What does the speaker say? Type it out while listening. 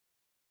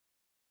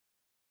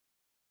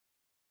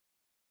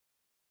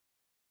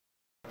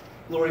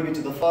Glory be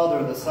to the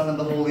Father, the Son, and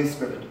the Holy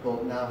Spirit,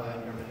 both now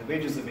and in the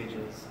ages of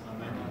ages.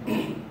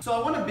 Amen. So I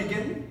want to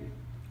begin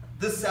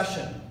this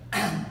session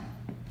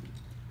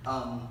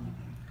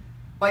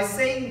by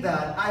saying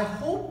that I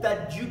hope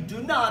that you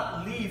do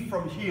not leave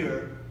from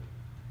here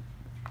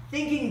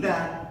thinking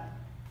that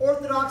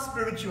Orthodox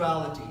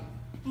spirituality,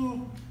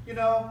 you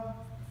have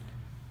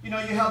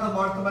the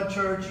Marthoma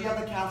Church, you have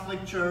the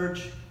Catholic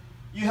Church,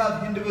 you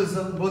have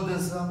Hinduism,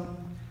 Buddhism.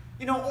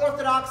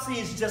 Orthodoxy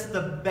is just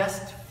the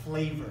best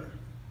flavor,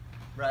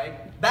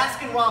 right?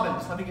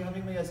 Baskin-Robbins. How many of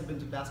you guys have been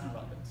to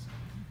Baskin-Robbins?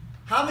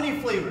 How many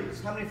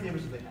flavors? How many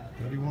flavors do they have?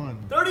 31.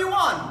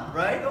 31,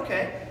 right?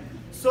 Okay.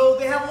 So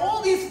they have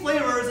all these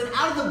flavors, and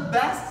out of the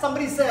best,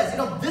 somebody says,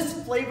 this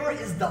flavor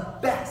is the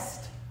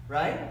best,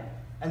 right?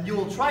 And you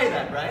will try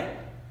that, right?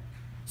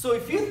 So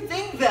if you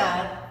think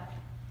that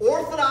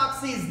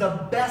Orthodoxy is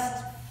the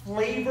best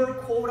flavor,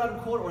 quote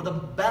unquote, or the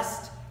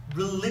best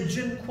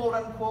religion, quote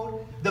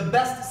unquote, the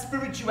best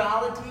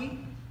spirituality,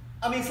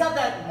 it's not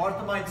that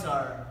Marthomites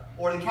are,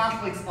 or the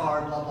Catholics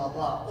are, blah, blah,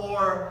 blah,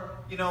 or,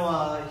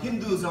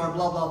 Hindus are,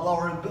 blah, blah, blah,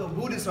 or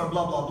Buddhists are,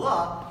 blah, blah,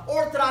 blah.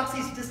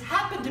 Orthodoxy just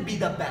happen to be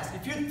the best.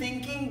 If you're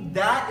thinking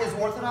that is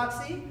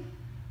Orthodoxy,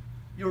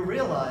 you'll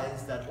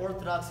realize that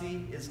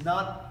Orthodoxy is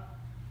not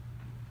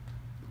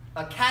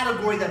a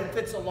category that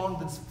fits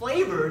along its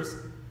flavors,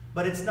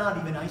 but it's not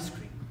even ice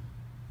cream.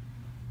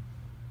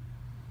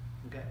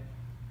 Okay?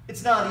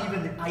 It's not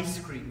even ice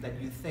cream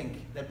that you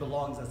think that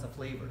belongs as a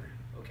flavor.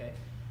 Okay?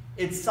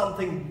 It's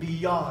something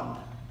beyond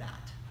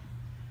that.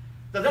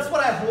 So that's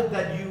what I hope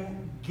that you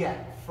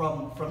get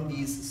from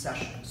these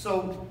sessions.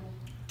 So,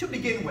 to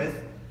begin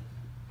with,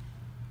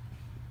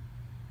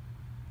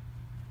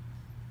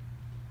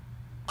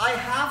 I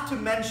have to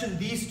mention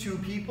these two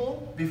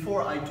people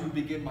before I do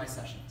begin my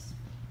sessions.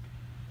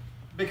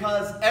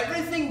 Because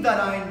everything that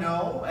I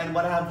know and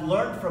what I have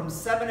learned from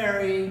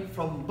seminary,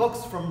 from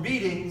books, from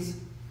readings,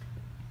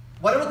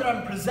 whatever that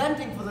I'm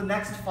presenting for the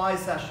next 5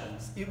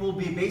 sessions, it will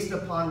be based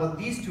upon what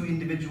these two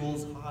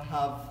individuals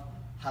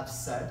have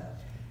said.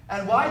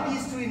 And why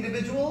these two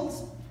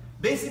individuals?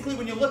 Basically,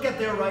 when you look at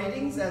their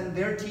writings and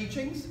their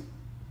teachings,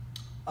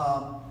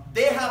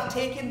 they have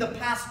taken the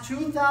past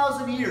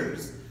 2,000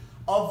 years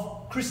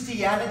of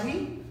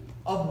Christianity,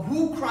 of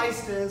who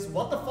Christ is,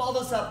 what the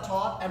fathers have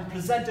taught, and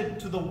presented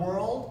to the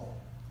world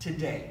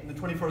today, in the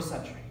 21st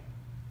century.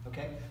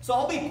 Okay? So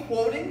I'll be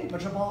quoting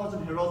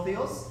Metropolitan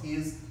Hierotheos.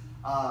 He's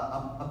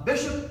a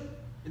bishop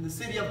in the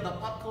city of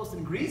Napatkos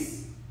in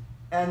Greece,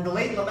 and the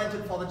late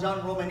lamented Father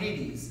John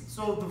Romanides.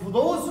 So for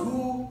those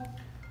who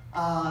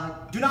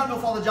do not know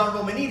Father John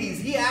Romanides,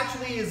 he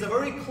actually is a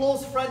very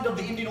close friend of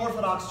the Indian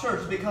Orthodox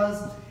Church,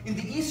 because in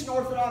the Eastern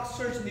Orthodox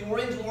Church and the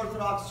Oriental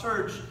Orthodox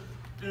Church,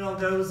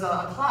 there was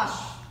a clash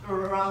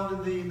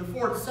around in the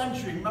 4th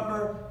century.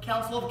 Remember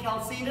Council of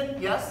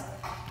Chalcedon? Yes?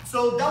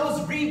 So that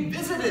was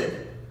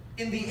revisited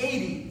in the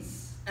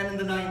 80s and in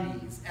the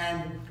 90s.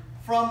 And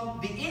from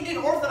the Indian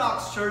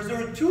Orthodox Church, there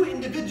were 2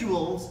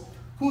 individuals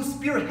who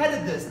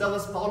spearheaded this. That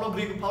was Paulos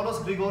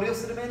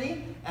Gregorios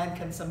Rimeni, and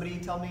can somebody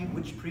tell me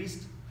which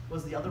priest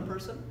was the other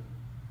person?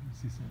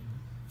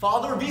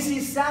 Father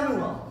V.C.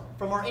 Samuel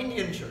from our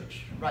Indian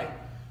church, right?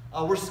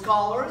 We're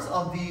scholars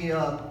of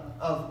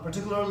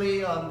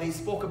particularly they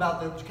spoke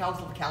about the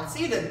Council of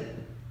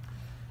Chalcedon.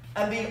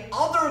 And the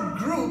other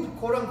group,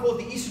 quote unquote,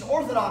 the Eastern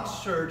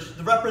Orthodox Church,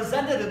 the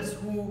representatives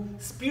who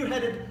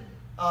spearheaded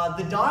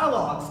the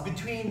dialogues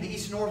between the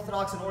Eastern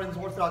Orthodox and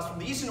Oriental Orthodox. From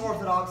the Eastern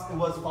Orthodox, it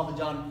was Father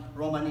John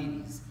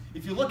Romanides.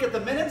 If you look at the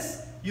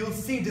minutes, you'll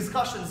see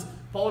discussions.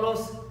 Paul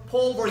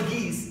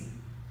Verghese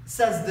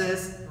says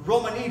this,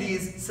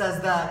 Romanides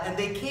says that, and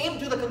they came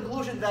to the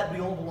conclusion that we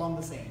all belong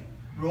the same.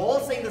 We're all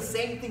saying the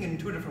same thing in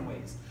 2 different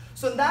ways.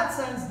 So in that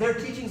sense, their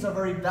teachings are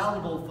very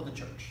valuable for the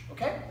church.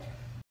 Okay?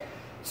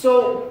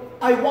 So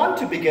I want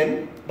to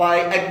begin by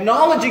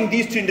acknowledging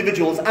these 2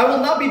 individuals. I will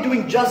not be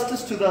doing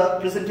justice to the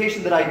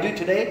presentation that I do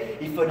today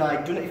if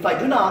I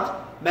do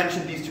not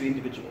mention these 2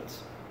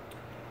 individuals.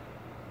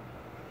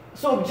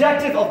 So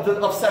objective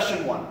of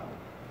session 1.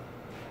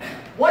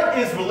 What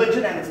is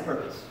religion and its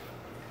purpose?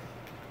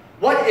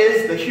 What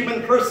is the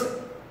human person?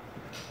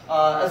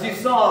 As you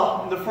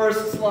saw in the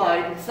first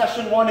slide,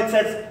 session 1,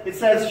 it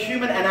says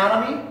human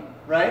anatomy,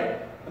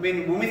 right?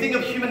 When we think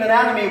of human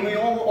anatomy, we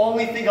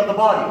only think of the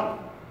body.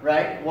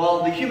 Right?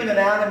 Well, the human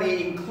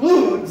anatomy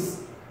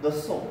includes the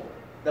soul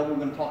that we're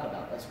going to talk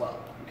about as well.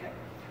 Okay?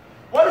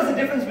 What is the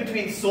difference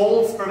between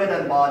soul, spirit,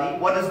 and body?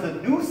 What is the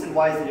nous and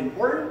why is it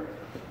important?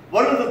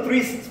 What are the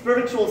 3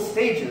 spiritual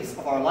stages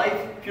of our life?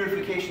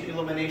 Purification,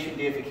 illumination,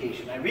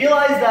 deification. I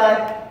realize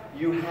that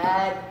you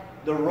had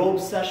the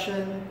robe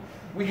session,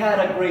 we had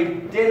a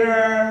great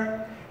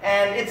dinner,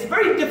 and it's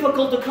very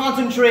difficult to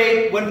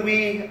concentrate when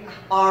we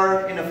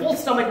are in a full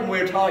stomach and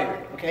we're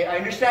tired. Okay? I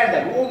understand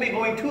that. We won't be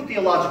going too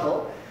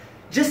theological.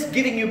 Just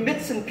giving you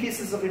bits and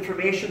pieces of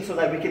information so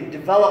that we can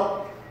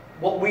develop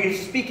what we're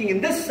speaking in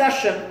this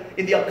session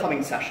in the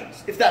upcoming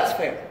sessions, if that's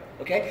fair.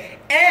 Okay?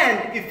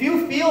 And if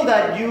you feel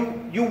that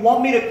you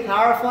want me to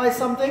clarify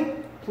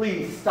something,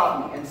 please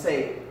stop me and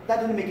say, that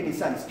didn't make any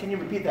sense. Can you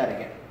repeat that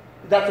again?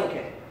 That's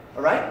okay.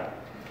 All right?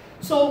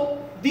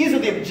 So these are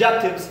the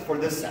objectives for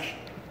this session.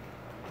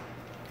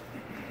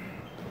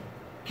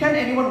 Can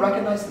anyone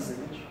recognize this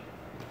image?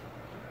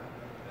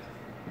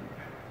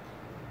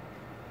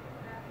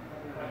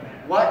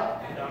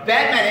 What?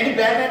 Batman. Any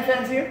Batman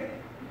fans here?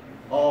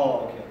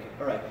 Oh, okay.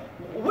 All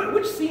right.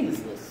 Which scene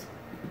is this?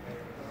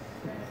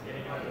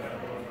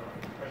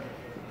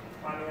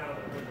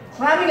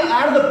 Climbing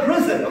out of the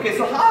prison. Okay,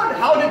 so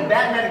how did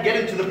Batman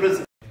get into the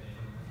prison?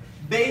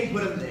 Bane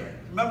put him there.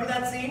 Remember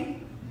that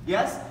scene?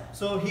 Yes?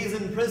 So he's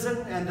in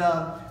prison and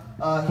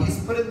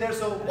he's put in there.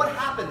 So what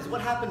happens?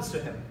 What happens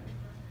to him?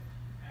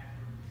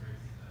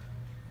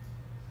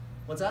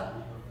 What's that?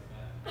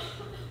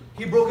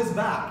 He broke his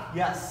back.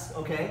 Yes.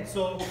 Okay.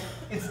 So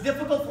it's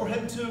difficult for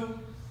him to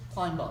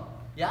climb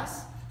up.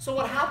 Yes? So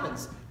what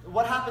happens?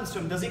 What happens to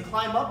him? Does he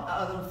climb up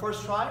on the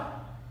first try?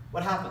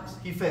 What happens?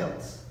 He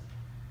fails.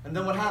 And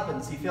then what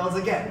happens? He fails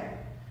again.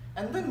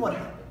 And then what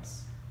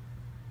happens?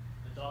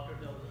 The doctor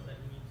tells him that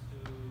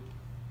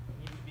he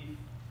needs to be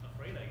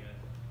afraid, I guess.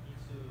 He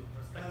needs to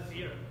respect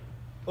fear.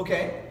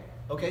 Okay.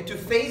 Okay. To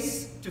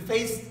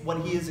face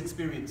what he is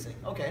experiencing.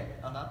 Okay.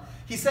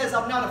 He says,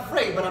 I'm not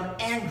afraid, but I'm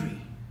angry.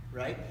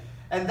 Right?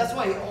 And that's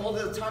why all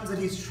the times that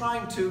he's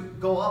trying to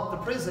go up the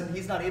prison,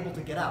 he's not able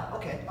to get out.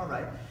 Okay. All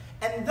right.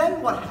 And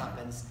then what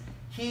happens?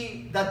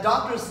 That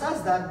doctor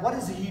says that, what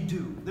does he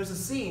do? There's a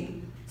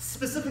scene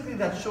specifically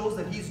that shows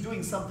that he's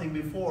doing something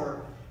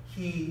before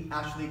he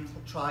actually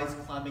tries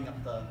climbing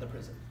up the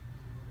prison.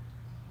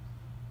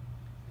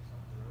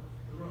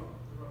 The rope.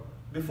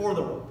 Before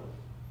the rope.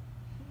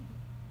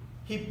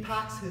 He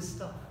packs his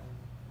stuff.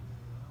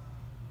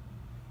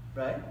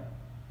 Right?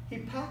 He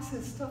packs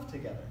his stuff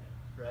together.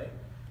 Right?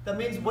 That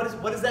means,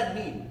 what does that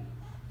mean?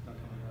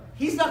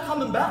 He's not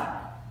coming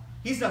back.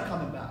 He's not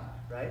coming back.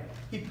 Right?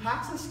 He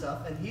packs his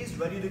stuff and he's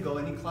ready to go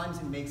and he climbs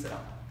and makes it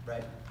up.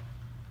 Right?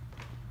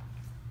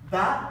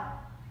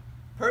 That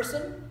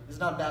person is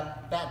not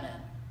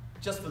Batman,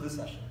 just for this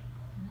session.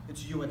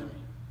 It's you and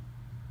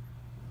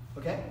I.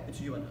 Okay? It's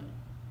you and I.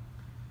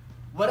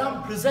 What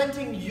I'm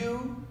presenting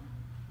you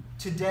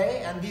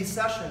today and these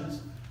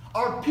sessions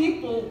are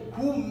people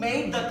who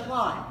made the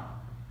climb.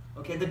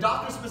 Okay? The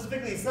doctor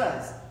specifically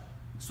says,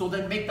 so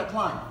then make the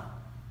climb.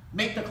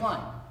 Make the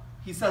climb.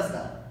 He says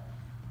that.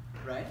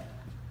 Right?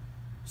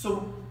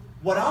 So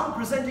what I'm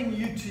presenting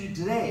you to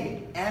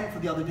today and for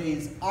the other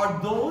days are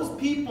those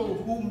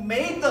people who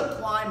made the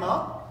climb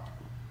up,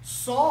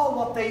 saw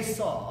what they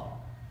saw,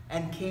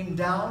 and came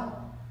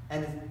down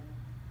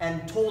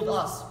and told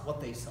us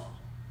what they saw.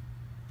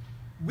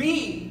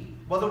 We,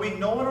 whether we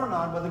know it or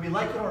not, whether we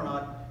like it or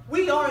not,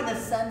 we are in a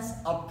sense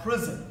a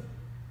prison.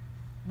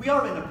 We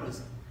are in a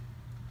prison.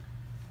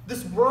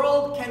 This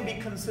world can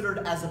be considered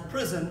as a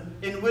prison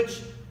in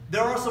which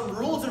there are some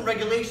rules and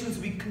regulations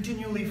we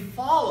continually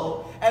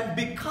follow, and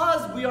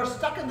because we are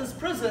stuck in this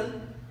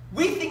prison,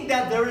 we think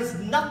that there is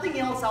nothing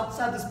else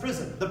outside this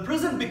prison. The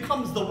prison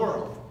becomes the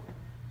world.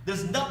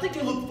 There's nothing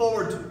to look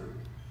forward to.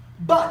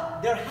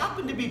 But there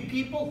happen to be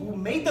people who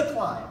made the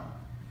climb,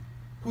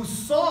 who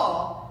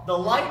saw the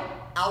light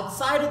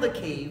outside of the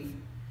cave,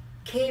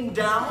 came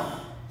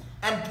down,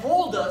 and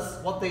told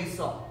us what they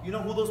saw. You know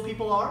who those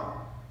people are?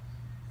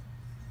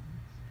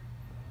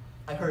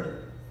 I heard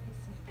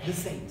it. The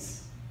saints.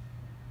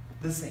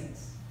 The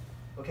saints.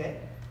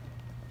 Okay?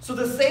 So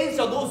the saints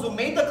are those who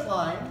made the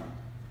climb,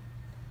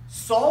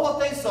 saw what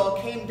they saw,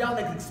 came down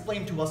and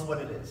explained to us what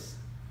it is.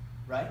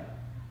 Right?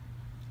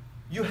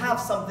 You have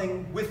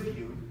something with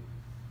you,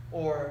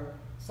 or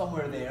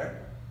somewhere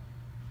there,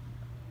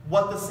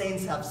 what the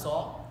saints have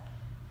saw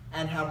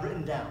and have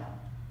written down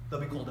that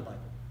we call the Bible.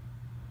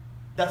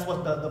 That's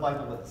what the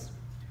Bible is.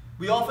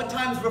 We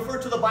oftentimes refer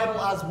to the Bible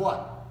as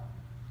what?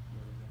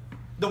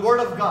 The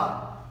Word of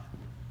God.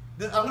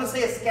 I'm going to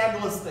say a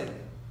scandalous thing.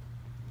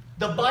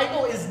 The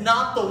Bible is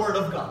not the Word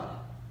of God.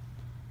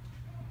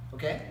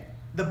 Okay?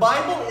 The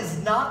Bible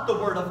is not the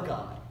Word of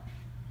God.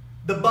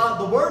 The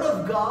Word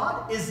of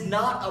God is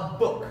not a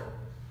book.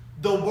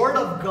 The Word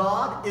of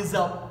God is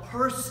a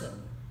person.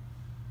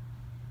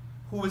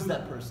 Who is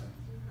that person?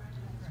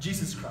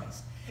 Jesus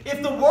Christ.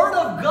 If the Word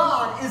of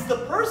God is the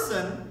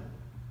person,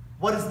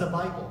 what is the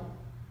Bible?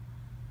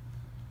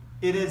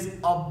 It is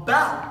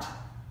about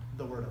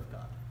the Word of God.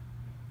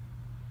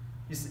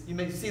 You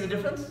may see the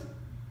difference?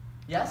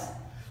 Yes?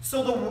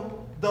 So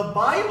the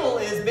Bible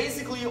is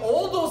basically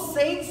all those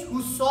saints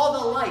who saw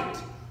the light,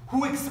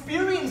 who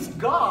experienced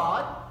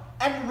God,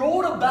 and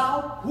wrote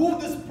about who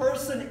this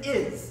person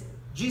is.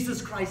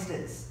 Jesus Christ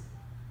is.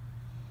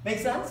 Make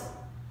sense?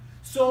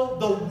 So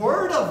the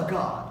Word of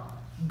God,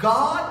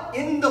 God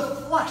in the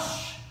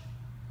flesh,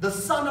 the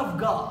Son of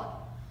God,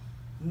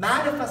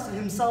 manifested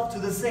himself to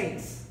the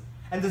saints.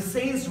 And the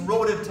saints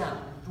wrote it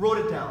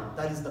down.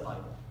 That is the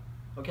Bible.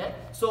 Okay?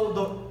 So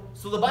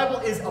the Bible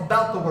is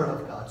about the Word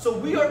of God. So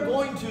we are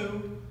going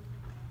to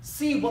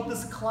see what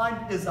this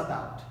climb is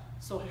about.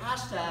 So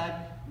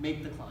hashtag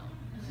make the climb.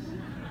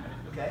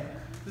 Okay?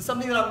 This is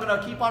something that I'm going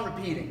to keep on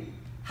repeating.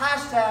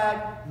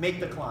 Hashtag make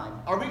the climb.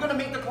 Are we going to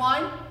make the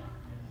climb?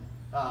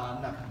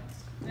 Not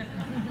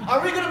convinced.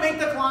 Are we going to make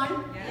the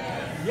climb?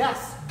 Yes.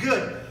 Yes,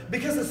 good.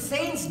 Because the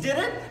saints did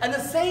it, and the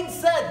saints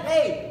said,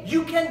 hey,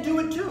 you can do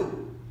it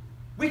too.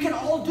 We can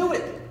all do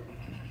it.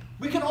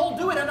 We can all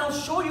do it, and I'll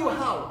show you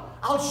how.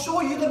 I'll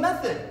show you the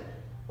method.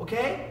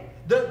 Okay?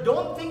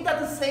 Don't think that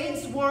the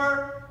saints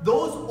were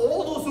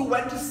all those who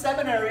went to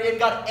seminary and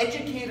got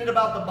educated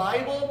about the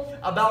Bible,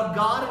 about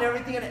God and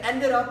everything, and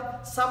ended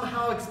up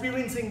somehow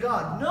experiencing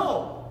God.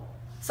 No.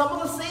 Some of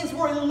the saints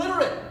were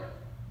illiterate.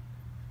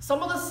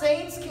 Some of the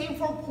saints came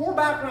from poor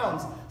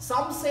backgrounds.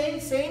 Some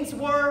saints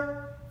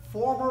were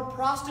former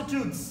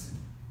prostitutes,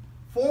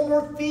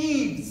 former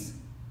thieves,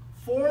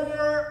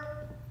 former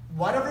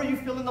whatever you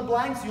fill in the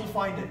blanks, you'll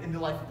find it in the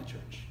life of the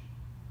church.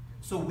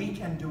 So we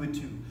can do it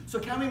too. So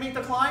can we make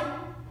the climb?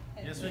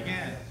 Yes, we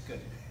can.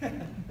 Good.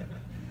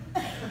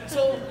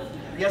 So,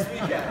 yes we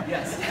can,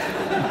 yes.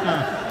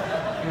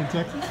 In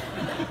Texas?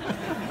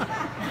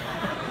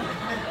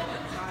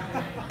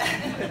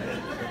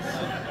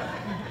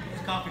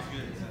 This coffee's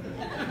good.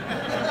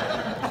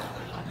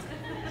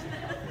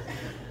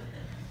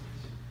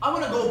 I'm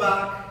going to go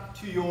back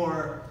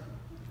to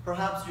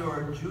perhaps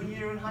your junior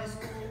year in high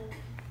school,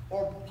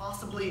 or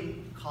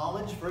possibly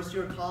college, first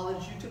year of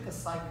college. You took a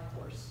psych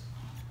course,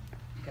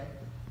 okay?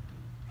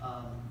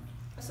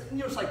 In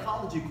your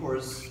psychology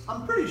course,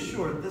 I'm pretty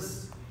sure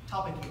this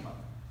topic came up.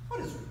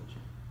 What is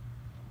religion?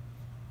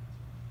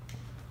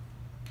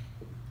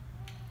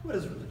 What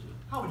is religion?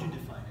 How would you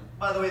define it?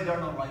 By the way, there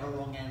are no right or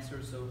wrong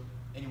answers, so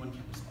anyone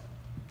can respond.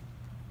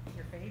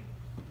 Your faith?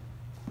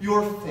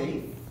 Your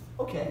faith?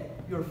 Okay,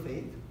 your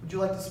faith. Would you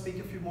like to speak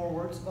a few more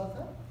words about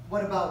that?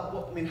 What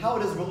about, how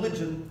is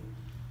religion?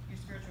 Your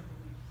spiritual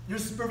beliefs. Your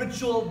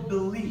spiritual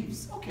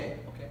beliefs. Okay.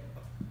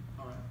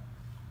 All right.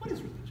 What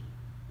is religion?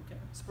 Okay,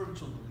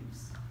 spiritual beliefs.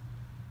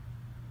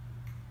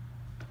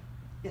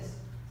 Yes?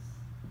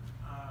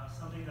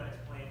 Something that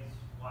explains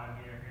why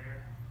we are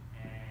here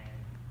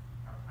and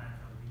our plan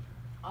for the future.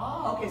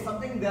 Okay,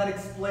 something that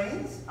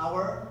explains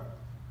our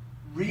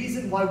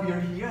reason why we are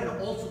here and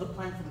also the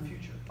plan for the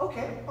future.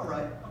 Okay, all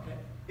right, okay.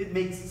 It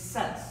makes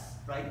sense,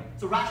 right?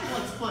 It's a rational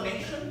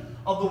explanation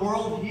of the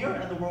world here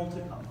and the world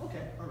to come.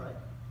 Okay, all right.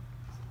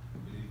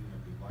 Believe in a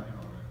divine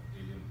or an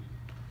alien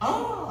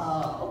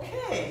being.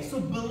 Okay. So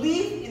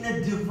believe in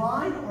a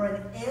divine or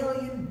an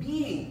alien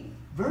being.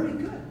 Very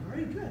good,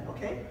 very good.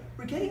 Okay,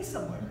 we're getting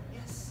somewhere.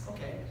 Yes,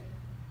 okay.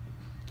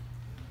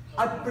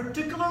 I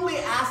particularly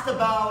asked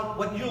about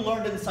what you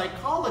learned in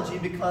psychology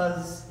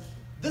because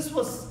this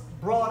was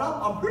brought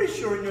up, I'm pretty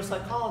sure, in your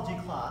psychology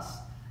class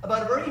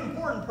about a very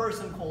important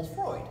person called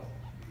Freud.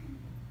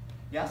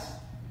 Yes?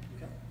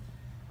 Okay.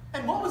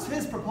 And what was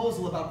his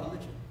proposal about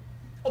religion?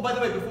 Oh, by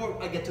the way, before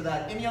I get to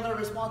that, any other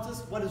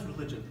responses? What is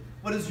religion?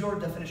 What is your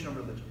definition of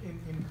religion?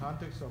 In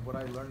context of what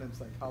I learned in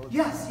psychology.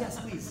 Yes,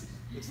 please.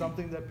 It's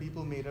something that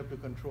people made up to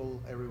control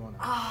everyone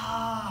else.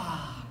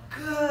 Ah,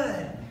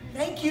 good.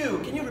 Thank you.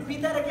 Can you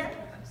repeat that again?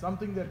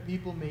 Something that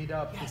people made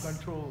up to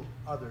control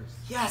others.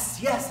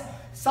 Yes.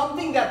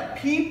 Something that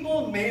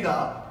people made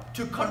up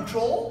to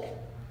control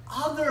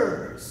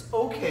others.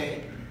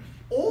 Okay.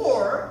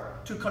 Or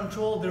to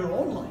control their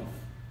own life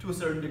to a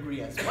certain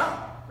degree as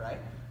well, right?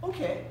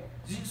 Okay.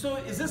 So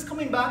is this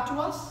coming back to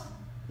us?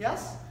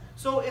 Yes?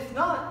 So if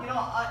not,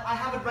 I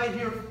have it right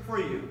here for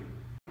you.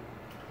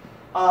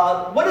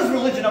 What is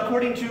religion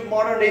according to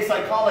modern day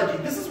psychology?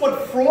 This is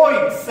what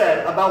Freud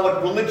said about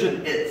what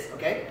religion is,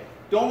 okay?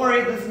 Don't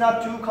worry, this is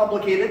not too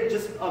complicated.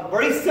 Just a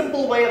very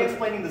simple way of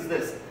explaining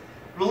this.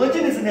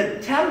 Religion is an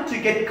attempt to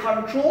get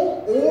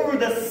control over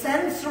the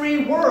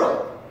sensory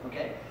world,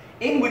 okay?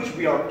 In which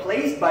we are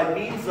placed by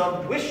means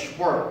of wish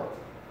world,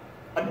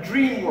 a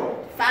dream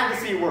world,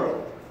 fantasy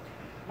world,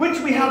 which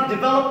we have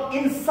developed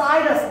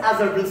inside us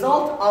as a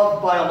result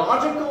of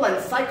biological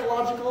and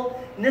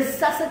psychological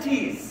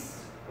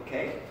necessities,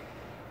 okay?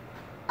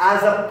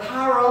 As a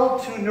parallel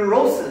to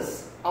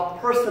neurosis, a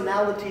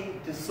personality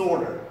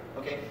disorder,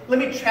 okay? Let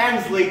me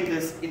translate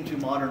this into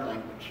modern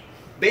language.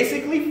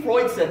 Basically,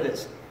 Freud said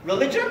this: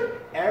 religion,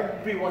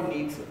 everyone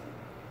needs it.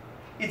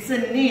 It's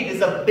a need,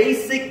 it's a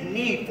basic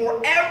need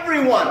for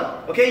everyone,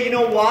 okay? You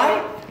know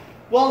why?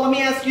 Well, let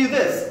me ask you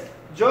this.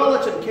 Joel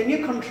Lechin, can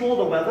you control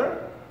the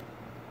weather?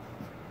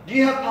 Do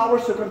you have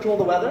powers to control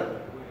the weather?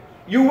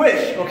 You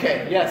wish.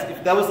 Okay, yes.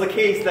 If that was the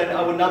case, then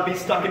I would not be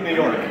stuck in New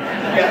York.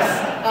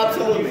 Yes,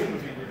 absolutely.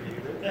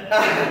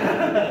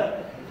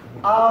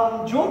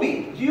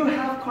 Joby, do you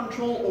have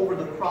control over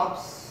the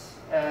crops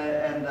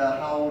and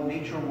how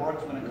nature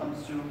works when it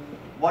comes to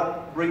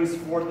what brings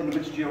forth in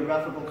which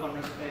geographical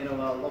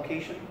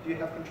location? Do you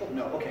have control?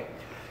 No. Okay.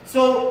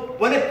 So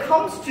when it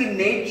comes to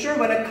nature,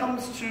 when it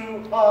comes to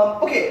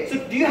okay, so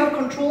do you have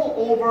control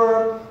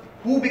over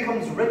who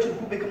becomes rich and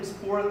who becomes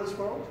poor in this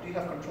world? Do you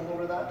have control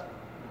over that?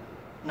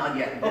 Not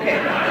yet. Okay.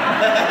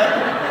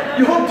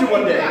 You hope to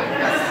one day.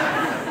 Yes.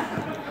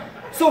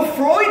 So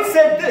Freud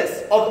said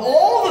this: of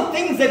all the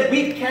things that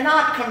we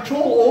cannot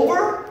control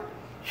over,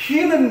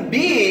 human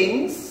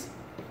beings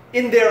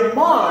in their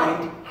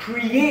mind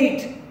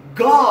create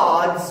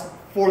gods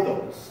for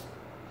those.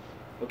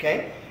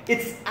 Okay?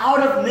 It's out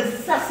of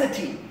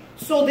necessity.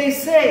 So they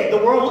say, the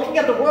world, looking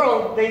at the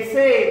world, they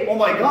say, oh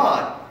my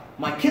God,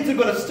 my kids are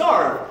going to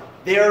starve.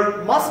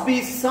 There must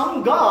be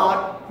some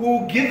God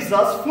who gives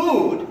us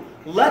food.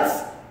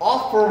 Let's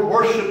offer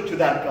worship to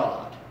that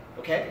God.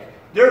 Okay?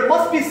 There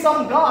must be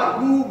some God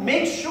who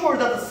makes sure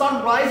that the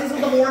sun rises in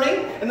the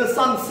morning and the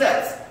sun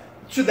sets.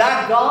 To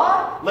that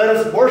God, let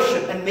us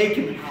worship and make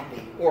him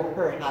happy or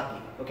her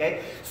happy.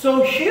 Okay?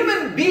 So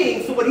human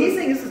beings, so what he's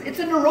saying is it's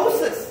a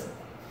neurosis.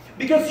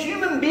 Because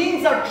human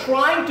beings are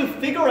trying to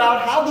figure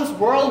out how this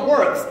world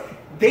works.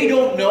 They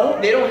don't know.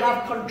 They don't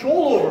have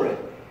control over it.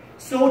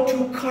 So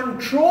to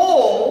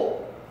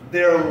control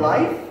their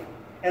life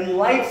and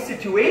life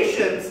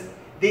situations,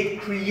 they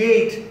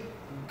create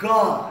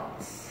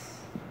gods.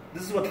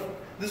 This is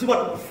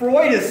what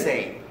Freud is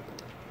saying.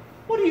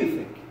 What do you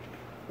think?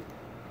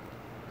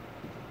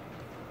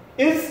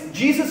 Is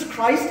Jesus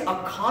Christ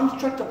a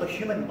construct of the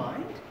human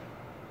mind?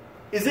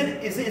 Is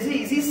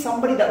he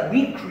somebody that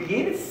we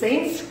created,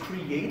 saints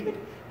created,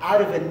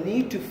 out of a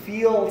need to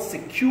feel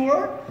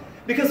secure?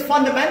 Because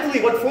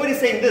fundamentally what Freud is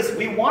saying is this: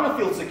 we want to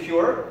feel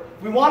secure,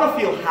 we want to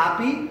feel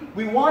happy,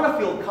 we want to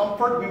feel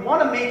comfort, we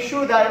want to make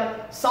sure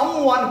that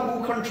someone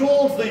who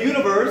controls the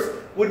universe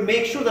would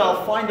make sure that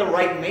I'll find the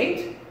right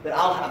mate, that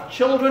I'll have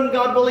children,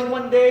 God willing,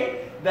 one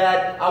day,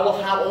 that I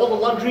will have all the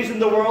luxuries in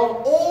the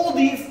world, all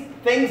these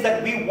things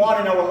that we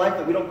want in our life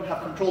that we don't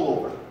have control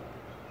over.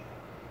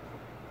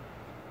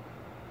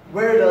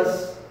 Where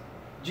does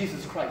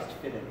Jesus Christ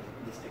fit in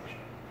this picture?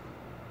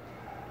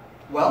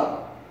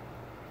 Well,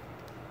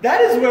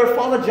 that is where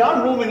Father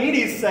John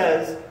Romanides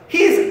says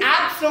he's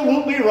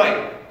absolutely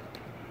right.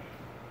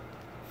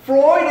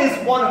 Freud is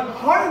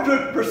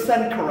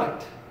 100%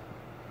 correct.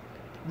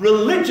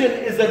 Religion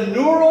is a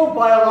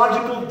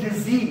neurobiological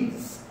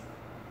disease.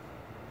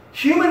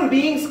 Human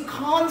beings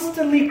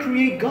constantly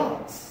create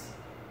gods.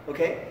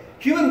 Okay?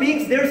 Human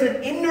beings, there's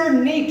an inner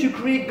need to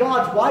create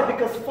gods. Why?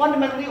 Because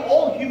fundamentally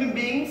all human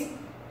beings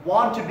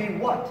want to be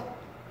what?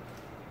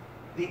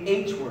 The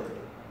H word.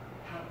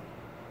 Happy.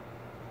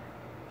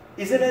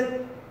 Isn't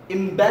it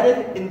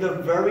embedded in the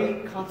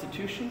very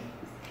Constitution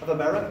of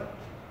America?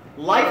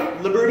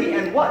 Life, liberty,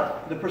 and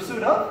what? The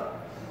pursuit of?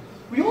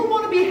 We all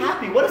want to be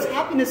happy. What does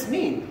happiness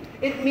mean?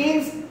 It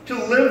means to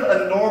live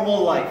a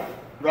normal life,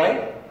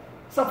 right?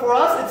 So for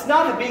us, it's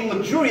not being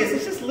luxurious.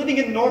 It's just living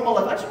a normal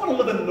life. I just want to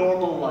live a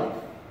normal life.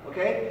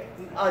 Okay,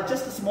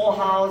 just a small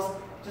house.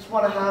 Just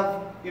want to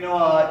have,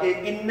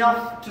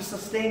 enough to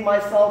sustain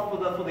myself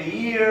for the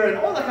year and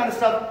all that kind of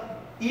stuff.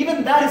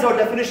 Even that is our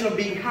definition of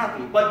being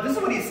happy. But this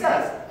is what he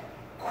says: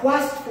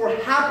 quest for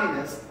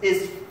happiness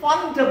is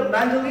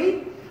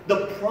fundamentally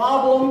the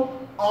problem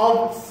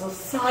of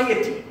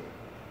society.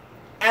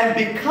 And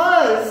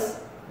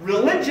because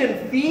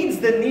religion feeds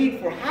the need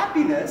for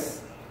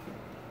happiness,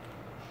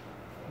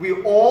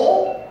 we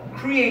all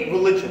create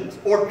religions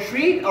or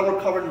treat our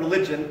current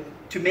religion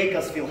to make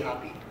us feel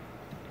happy.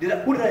 Who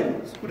did I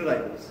lose? Who did I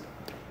lose?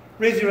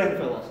 Raise your hand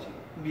if I lost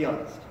you. Be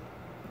honest.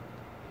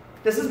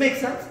 Does this make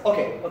sense?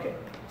 Okay.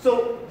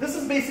 So this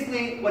is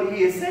basically what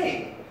he is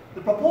saying.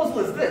 The proposal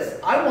is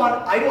this: I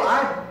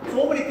have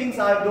so many things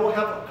I don't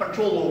have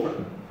control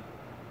over,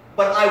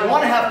 but I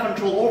want to have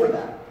control over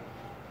that,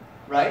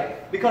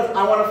 right? Because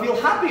I want to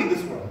feel happy in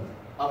this world.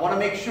 I want to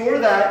make sure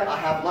that I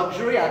have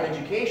luxury, I have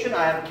education,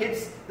 I have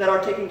kids that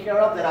are taken care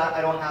of, that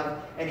I don't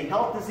have any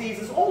health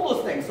diseases, all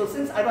those things. So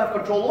since I don't have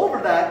control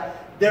over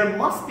that, there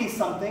must be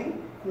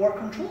something who are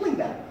controlling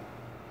that.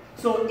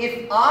 So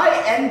if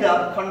I end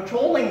up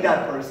controlling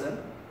that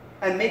person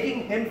and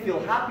making him feel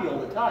happy all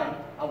the time,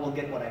 I will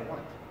get what I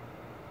want.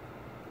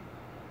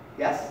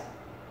 Yes?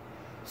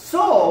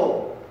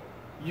 So,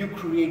 you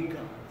create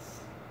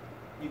gods.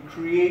 You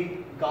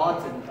create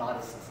gods and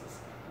goddesses.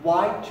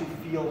 Why? To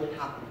feel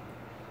happy.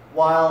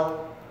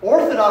 While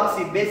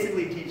Orthodoxy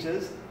basically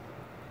teaches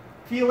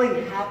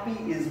feeling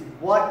happy is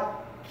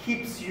what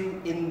keeps you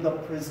in the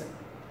prison.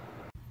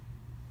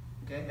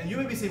 Okay? And you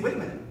may be saying, wait a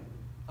minute,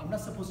 I'm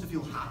not supposed to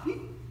feel happy?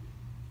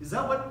 Is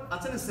that what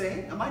Atsan is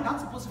saying? Am I not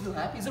supposed to feel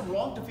happy? Is it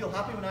wrong to feel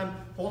happy when I'm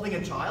holding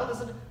a child?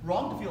 Is it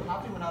wrong to feel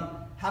happy when I'm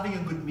having a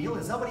good meal?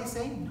 Is that what he's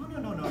saying?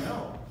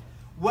 No.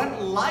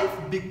 When life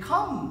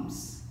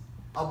becomes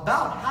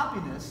about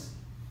happiness,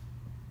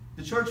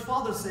 the church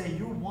fathers say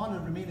you want to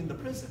remain in the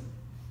prison.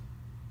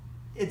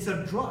 It's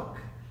a drug.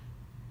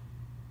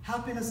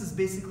 Happiness is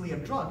basically a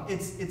drug.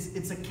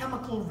 It's a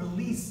chemical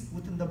release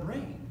within the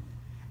brain.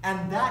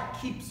 And that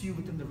keeps you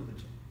within the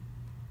religion,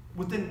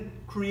 within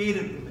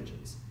created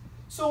religions.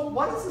 So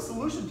what is the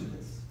solution to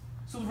this?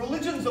 So the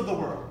religions of the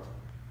world.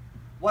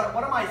 What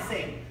am I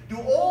saying? Do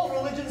all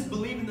religions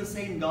believe in the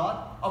same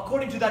God,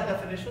 according to that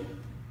definition?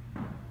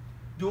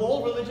 Do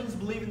all religions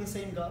believe in the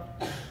same God?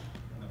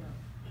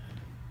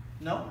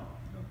 No?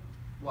 No.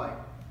 Why?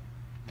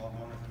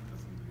 Mormonism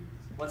doesn't believe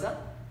this. What's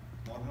that?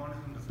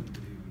 Mormonism doesn't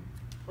believe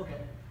in.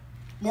 Okay.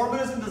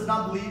 Mormonism does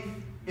not believe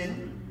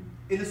in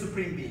a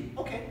supreme being.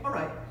 Okay, all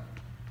right.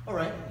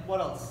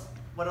 What else?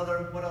 What other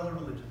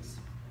religions?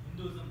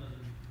 Hinduism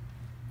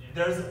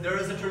doesn't. There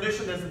is a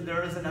tradition.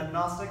 There is an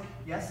agnostic.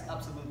 Yes,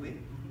 absolutely.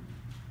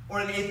 Or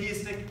an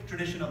atheistic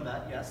tradition of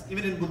that, yes.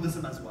 Even in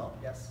Buddhism as well,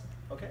 yes.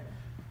 Okay.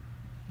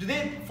 Do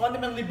they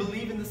fundamentally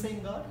believe in the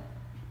same God?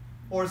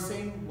 Or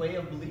same way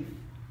of belief?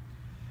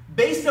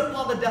 Based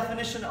upon the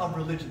definition of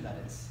religion, that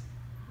is.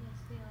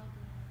 Yes, they all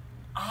do.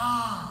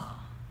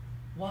 Ah,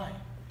 why?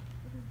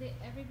 Because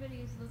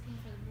everybody is looking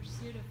for the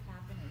pursuit of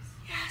happiness.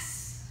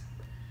 Yes,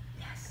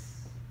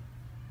 yes.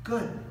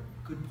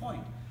 Good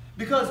point.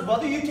 Because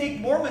whether you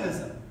take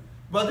Mormonism,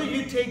 whether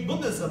you take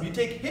Buddhism, you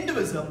take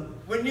Hinduism,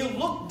 when you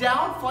look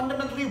down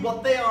fundamentally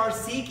what they are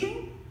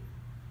seeking,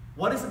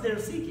 what is it they're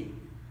seeking?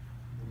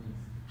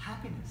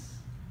 Happiness.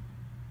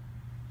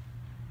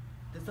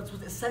 That's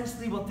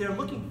essentially what they're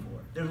looking for.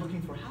 They're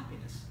looking for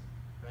happiness,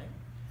 right?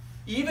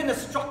 Even a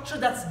structure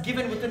that's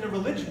given within a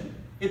religion,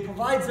 it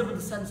provides them with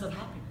a sense of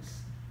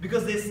happiness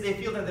because they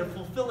feel that they're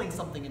fulfilling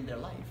something in their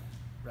life,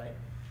 right?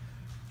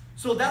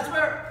 So that's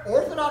where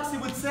Orthodoxy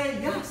would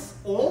say, yes,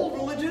 all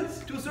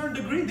religions, to a certain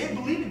degree, they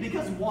believe it.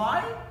 Because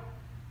why?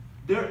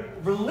 Their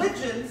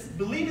religions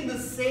believe in the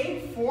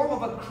same form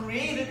of a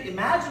created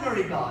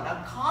imaginary God,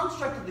 a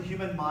construct of the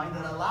human mind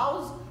that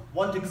allows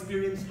one to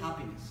experience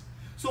happiness.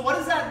 So what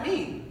does that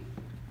mean?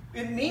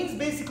 It means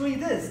basically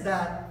this,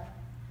 that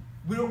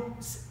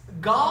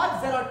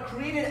gods that are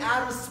created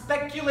out of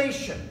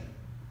speculation,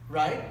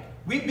 right?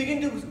 We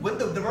begin to, with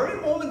the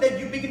very moment that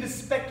you begin to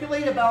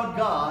speculate about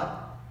God,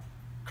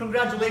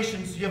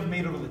 congratulations, you have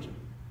made a religion.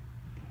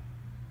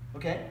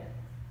 Okay?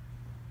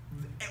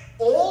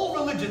 All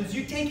religions,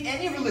 you take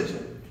any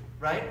religion,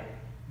 right?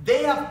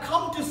 They have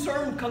come to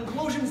certain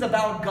conclusions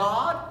about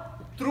God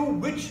through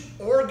which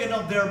organ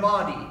of their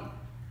body?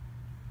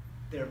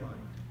 Their mind,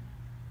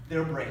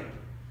 their brain,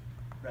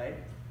 right?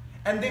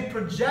 And they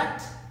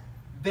project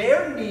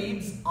their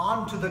needs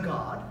onto the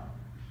God,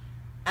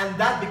 and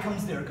that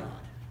becomes their God.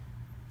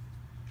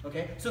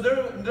 Okay? So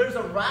there's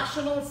a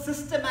rational,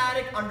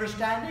 systematic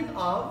understanding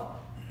of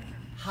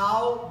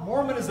how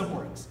Mormonism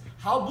works,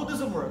 how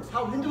Buddhism works,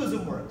 how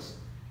Hinduism works.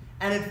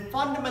 And it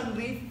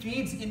fundamentally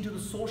feeds into the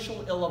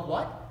social ill of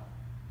what?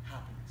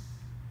 Happiness.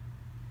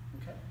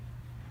 Okay?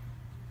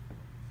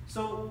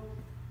 So,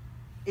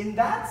 in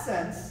that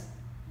sense,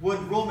 would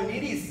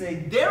Romanides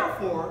say,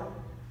 therefore,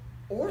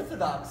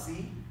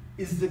 orthodoxy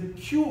is the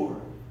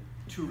cure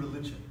to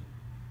religion.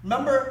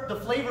 Remember the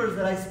flavors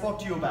that I spoke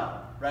to you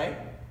about, right?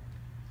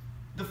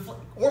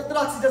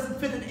 Orthodoxy doesn't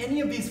fit in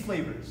any of these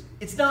flavors.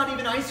 It's not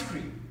even ice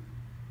cream.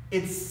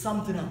 It's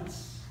something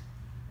else.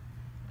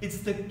 It's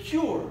the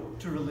cure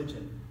to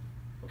religion.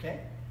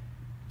 Okay?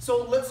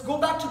 So let's go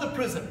back to the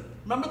prison.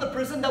 Remember the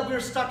prison that we were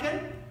stuck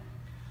in?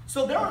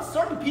 So there are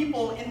certain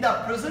people in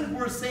that prison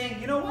who are saying,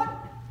 you know what?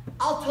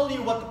 I'll tell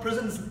you what the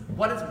prison's,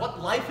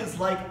 what life is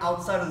like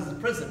outside of the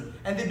prison.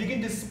 And they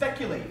begin to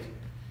speculate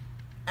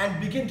and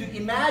begin to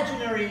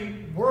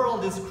imaginary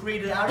world is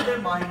created out of their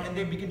mind, and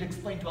they begin to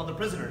explain to other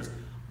prisoners.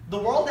 The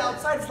world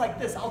outside is like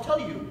this. I'll tell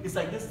you. It's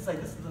like this, it's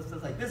like this,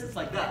 it's like this, it's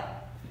like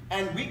that.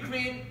 And we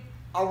create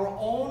our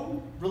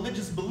own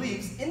religious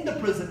beliefs in the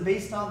prison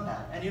based on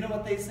that. And you know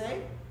what they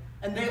say?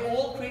 And they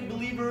all create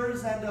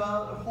believers, and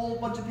a whole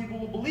bunch of people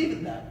will believe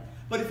in that.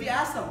 But if you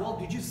ask them, well,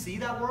 did you see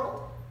that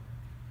world?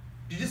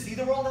 Did you see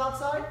the world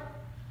outside?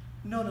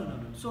 No, no, no,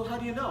 no. So how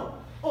do you know?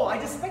 Oh, I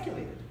just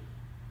speculated.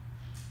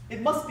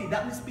 That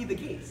must be the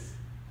case.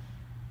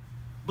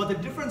 But the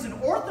difference in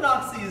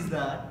orthodoxy is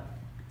that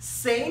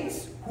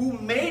saints who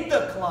made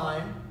the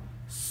climb,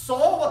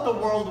 saw what the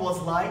world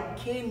was like,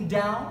 came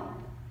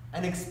down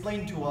and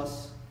explained to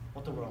us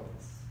what the world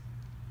is.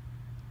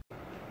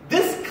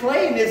 This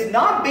claim is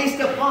not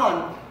based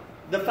upon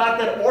the fact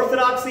that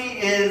orthodoxy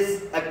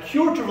is a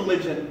cure to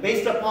religion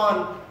based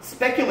upon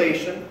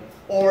speculation,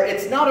 or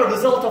it's not a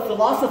result of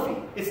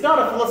philosophy. It's not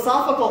a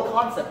philosophical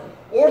concept.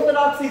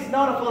 Orthodoxy is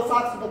not a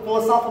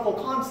philosophical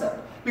concept.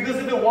 Because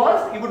if it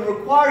was, it would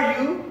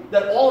require you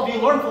that all of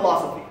you learn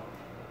philosophy.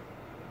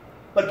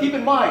 But keep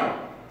in mind,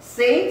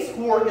 saints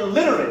who are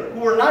illiterate,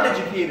 who are not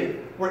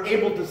educated, were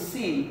able to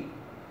see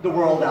the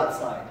world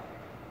outside.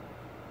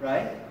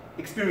 Right?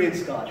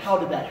 Experience God. How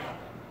did that happen?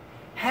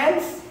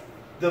 Hence,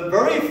 the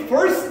very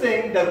first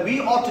thing that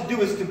we ought to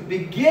do is to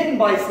begin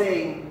by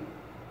saying,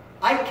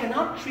 I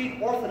cannot treat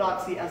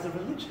orthodoxy as a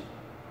religion.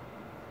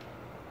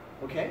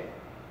 Okay?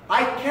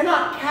 I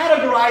cannot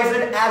categorize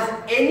it as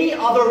any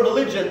other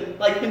religion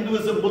like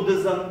Hinduism,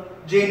 Buddhism,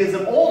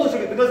 Jainism, all those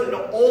things, because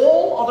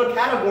all other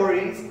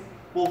categories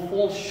will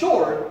fall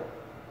short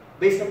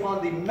based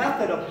upon the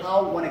method of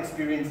how one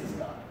experiences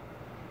God.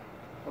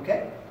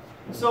 Okay?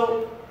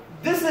 So,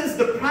 this is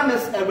the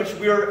premise at which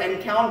we are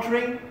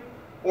encountering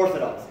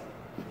orthodoxy.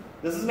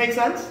 Does this make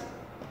sense?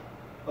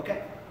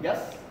 Okay?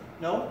 Yes?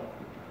 No?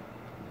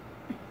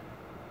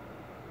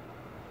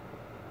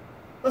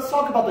 Let's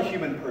talk about the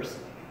human person.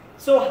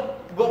 So,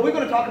 what we're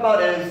going to talk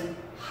about is,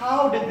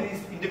 how did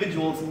these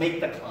individuals make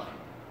the climb?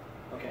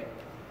 Okay.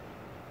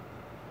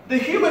 The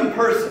human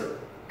person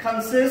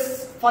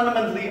consists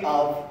fundamentally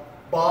of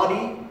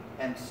body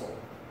and soul.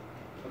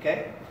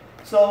 Okay?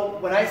 So,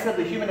 when I said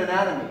the human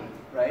anatomy,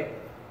 right,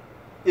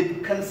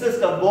 it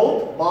consists of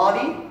both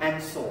body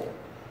and soul.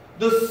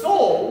 The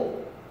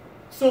soul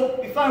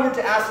So if I were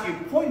to ask you,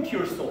 point to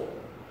your soul,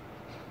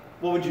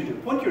 what would you do?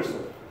 Point to your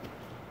soul.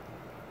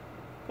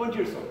 Point to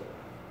your soul.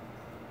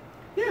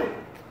 Yeah,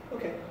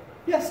 okay.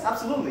 Yes,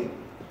 absolutely.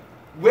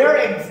 Where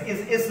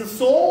is the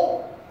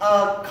soul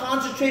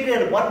concentrated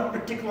at one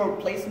particular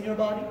place in your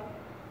body?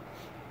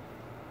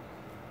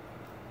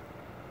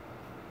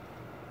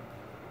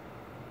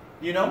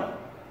 You know?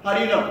 How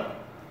do you know?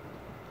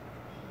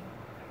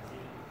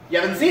 You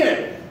haven't seen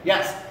it.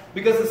 Yes.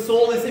 Because the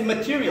soul is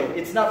immaterial.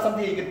 It's not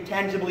something you can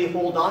tangibly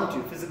hold on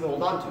to, physically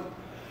hold on to.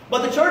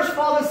 But the church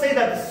fathers say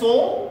that the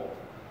soul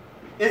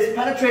is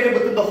penetrated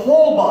within the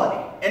whole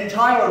body,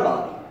 entire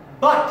body.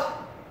 But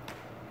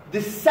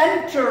the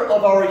center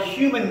of our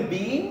human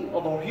being,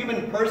 of our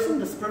human person,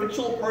 the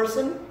spiritual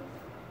person,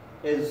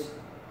 is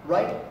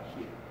right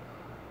here,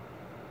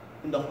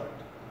 in the heart.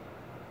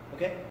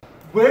 Okay?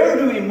 Where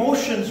do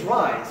emotions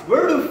rise?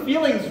 Where do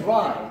feelings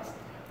rise?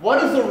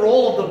 What is the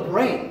role of the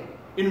brain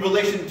in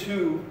relation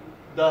to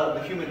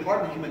the human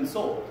heart, the human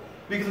soul?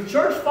 Because the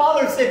church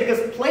fathers say,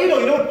 because Plato,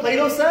 you know what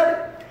Plato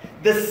said?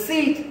 The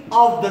seat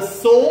of the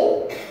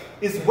soul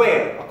is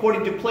where?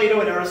 According to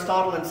Plato and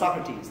Aristotle and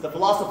Socrates, the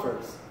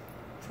philosophers,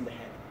 it's in the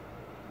head.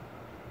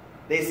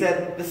 They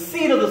said the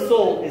seat of the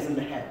soul is in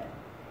the head.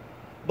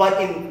 But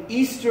in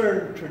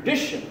Eastern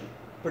tradition,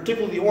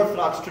 particularly the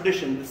Orthodox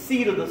tradition, the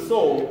seat of the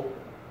soul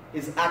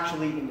is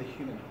actually in the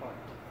human heart,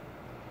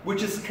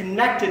 which is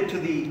connected to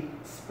the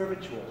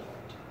spiritual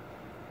heart.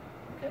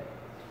 Okay?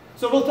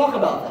 So we'll talk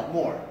about that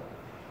more.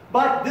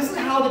 But this is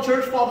how the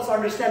church fathers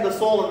understand the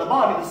soul and the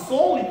body. The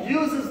soul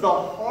uses the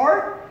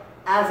heart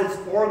as its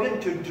organ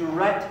to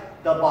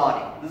direct the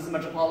body. This is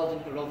Metropolitan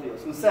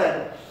Herotheos, who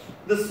said,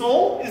 the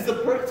soul is the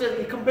person,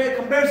 he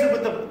compares it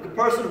with the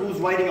person who's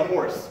riding a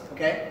horse.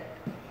 Okay?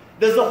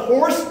 Does the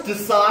horse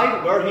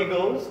decide where he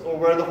goes, or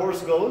where the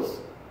horse goes,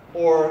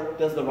 or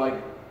does the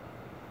rider?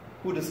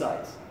 Who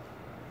decides?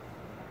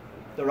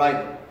 The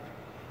rider.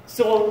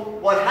 So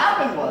what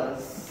happened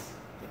was,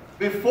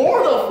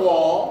 before the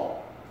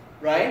fall,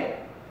 right,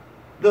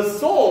 the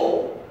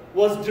soul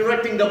was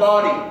directing the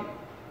body,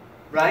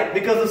 right?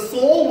 Because the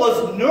soul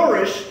was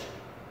nourished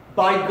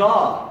by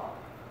God.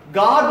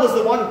 God was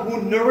the one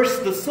who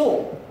nourished the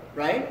soul,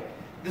 right?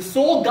 The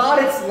soul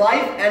got its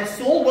life, and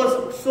soul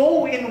was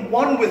so in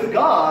one with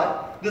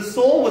God, the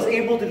soul was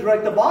able to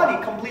direct the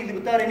body completely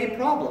without any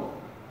problem.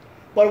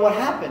 But what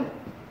happened?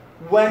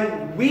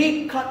 When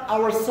we cut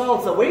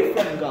ourselves away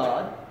from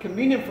God,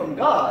 communion from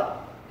God,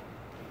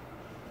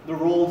 the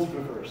roles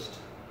reversed.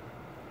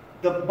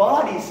 The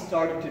body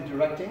started to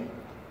directing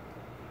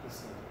the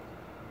soul.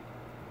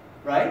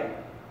 Right?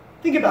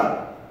 Think about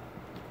it.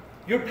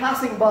 You're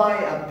passing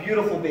by a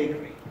beautiful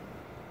bakery.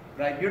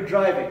 Right? You're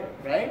driving,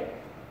 right?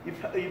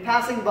 You're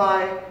passing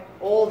by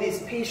all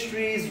these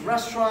pastries,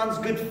 restaurants,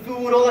 good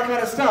food, all that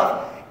kind of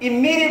stuff.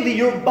 Immediately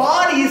your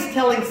body is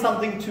telling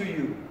something to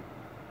you.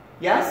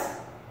 Yes?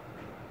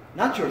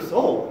 Not your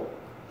soul.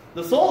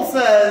 The soul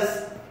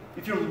says,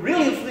 if you're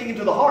really listening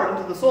into the heart,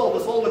 into the soul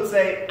would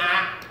say,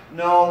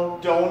 no,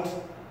 don't.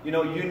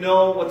 You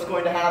know what's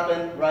going to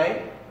happen,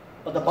 right?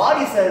 But the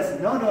body says,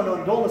 no,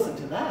 don't listen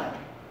to that.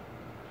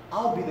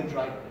 I'll be the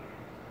driver.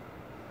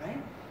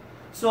 Right?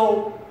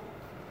 So,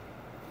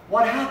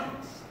 what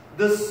happens?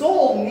 The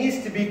soul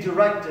needs to be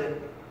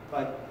directed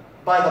by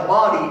the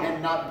body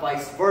and not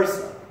vice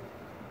versa.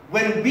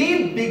 When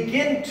we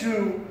begin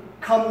to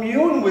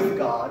commune with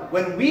God,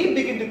 when we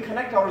begin to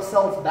connect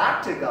ourselves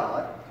back to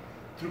God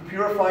through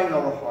purifying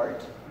our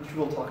heart, which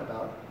we'll talk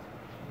about,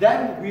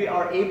 then we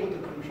are able to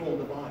control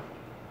the body.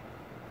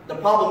 The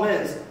problem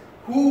is,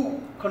 who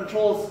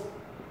controls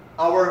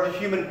our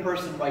human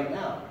person right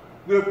now?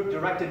 We're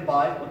directed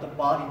by what the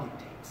body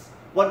dictates,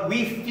 what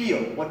we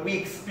feel, what we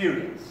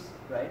experience,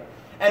 right?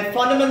 And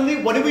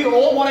fundamentally, what do we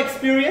all want to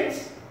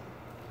experience?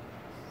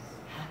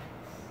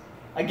 Happiness.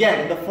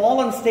 Again, in the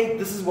fallen state,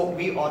 this is what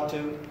we ought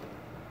to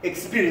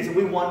experience, and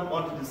we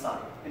want to decide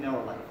in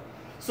our life.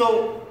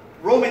 So,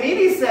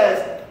 Romanides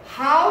says,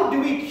 how do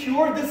we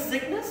cure this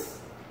sickness?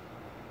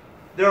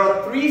 There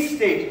are 3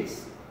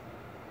 stages.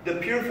 The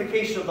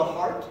purification of the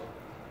heart,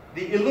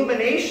 the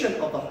illumination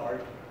of the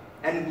heart,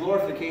 and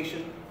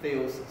glorification,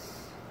 theosis.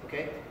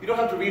 Okay? You don't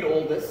have to read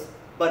all this,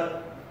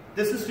 but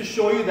this is to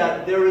show you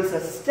that there is a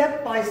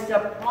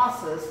step-by-step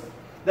process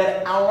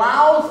that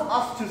allows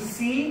us to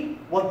see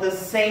what the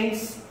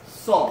saints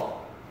saw.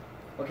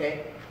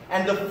 Okay?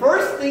 And the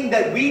first thing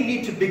that we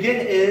need to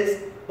begin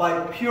is by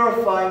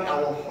purifying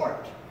our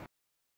heart.